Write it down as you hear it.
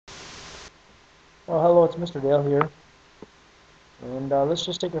Well, hello, it's Mr. Dale here, and let's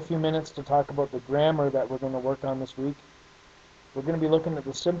just take a few minutes to talk about the grammar that we're going to work on this week. We're going to be looking at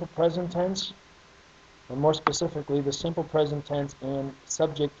the simple present tense, and more specifically, the simple present tense and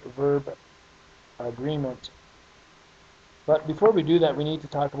subject-verb agreement. But before we do that, we need to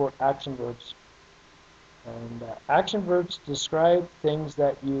talk about action verbs. And action verbs describe things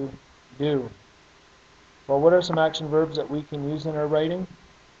that you do. Well, what are some action verbs that we can use in our writing?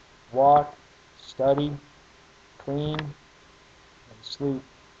 Walk, study, clean, and sleep.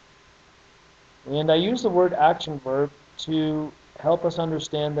 And I use the word action verb to help us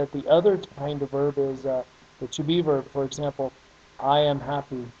understand that the other kind of verb is the to be verb. For example, I am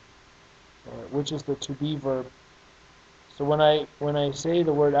happy, which is the to be verb. So when I say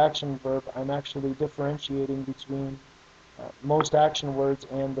the word action verb, I'm actually differentiating between most action words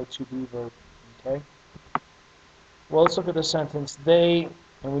and the to be verb. Okay. Well, let's look at the sentence. They,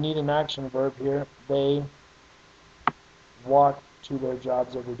 and we need an action verb here. They walk to their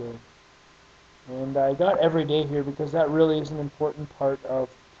jobs every day. And I got every day here because that really is an important part of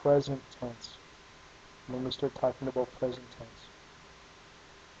present tense when we start talking about present tense.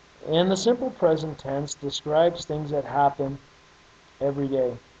 And the simple present tense describes things that happen every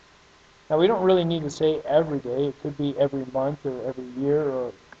day. Now, we don't really need to say every day. It could be every month or every year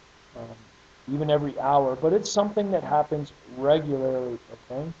or even every hour, but it's something that happens regularly,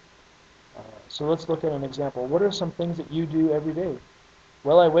 okay? So let's look at an example. What are some things that you do every day?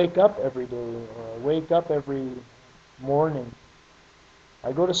 Well, I wake up every day, or I wake up every morning.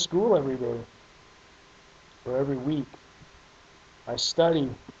 I go to school every day, or every week. I study,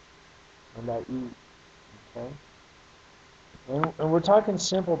 and I eat, okay? And we're talking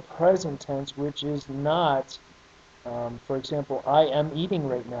simple present tense, which is not, for example, I am eating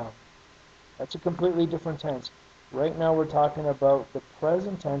right now. That's a completely different tense. Right now we're talking about the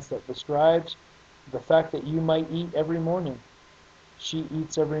present tense that describes the fact that you might eat every morning. She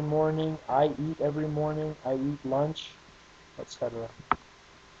eats every morning, I eat every morning, I eat lunch, etc.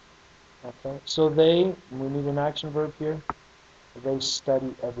 Okay, so we need an action verb here, they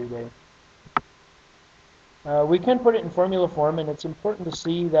study every day. We can put it in formula form, and it's important to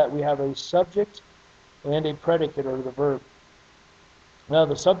see that we have a subject and a predicate, or the verb. Now,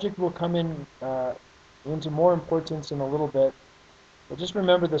 the subject will come into more importance in a little bit, but just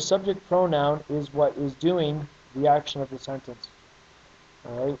remember the subject pronoun is what is doing the action of the sentence.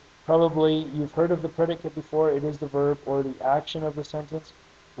 All right. Probably you've heard of the predicate before. It is the verb or the action of the sentence,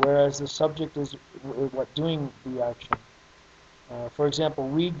 whereas the subject is what doing the action. For example,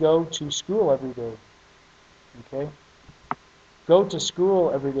 we go to school every day. Okay. Go to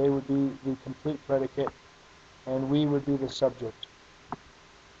school every day would be the complete predicate, and we would be the subject.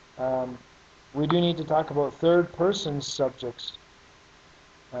 We do need to talk about third-person subjects.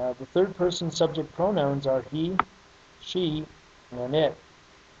 The third-person subject pronouns are he, she, and it.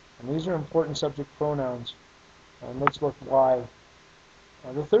 And these are important subject pronouns. And let's look why.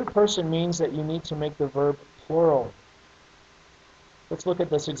 The third person means that you need to make the verb plural. Let's look at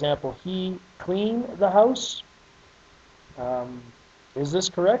this example. He cleaned the house. Is this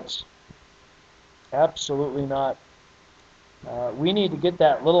correct? Absolutely not. We need to get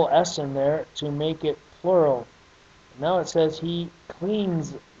that little s in there to make it plural. Now it says he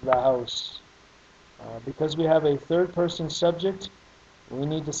cleans the house. Because we have a third person subject, we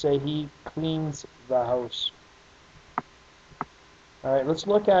need to say he cleans the house. All right, let's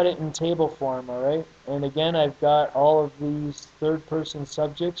look at it in table form, all right? And again, I've got all of these third person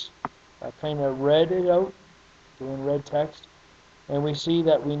subjects. I kind of read it out in red text. And we see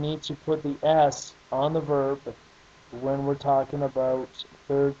that we need to put the s on the verb when we're talking about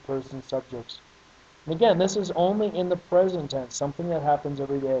third person subjects. And again, this is only in the present tense, something that happens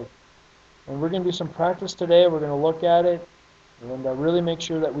every day. And we're going to do some practice today. We're going to look at it and really make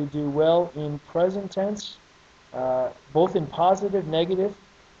sure that we do well in present tense, both in positive, negative,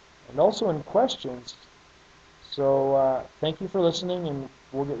 and also in questions. So thank you for listening, and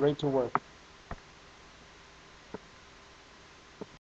we'll get right to work.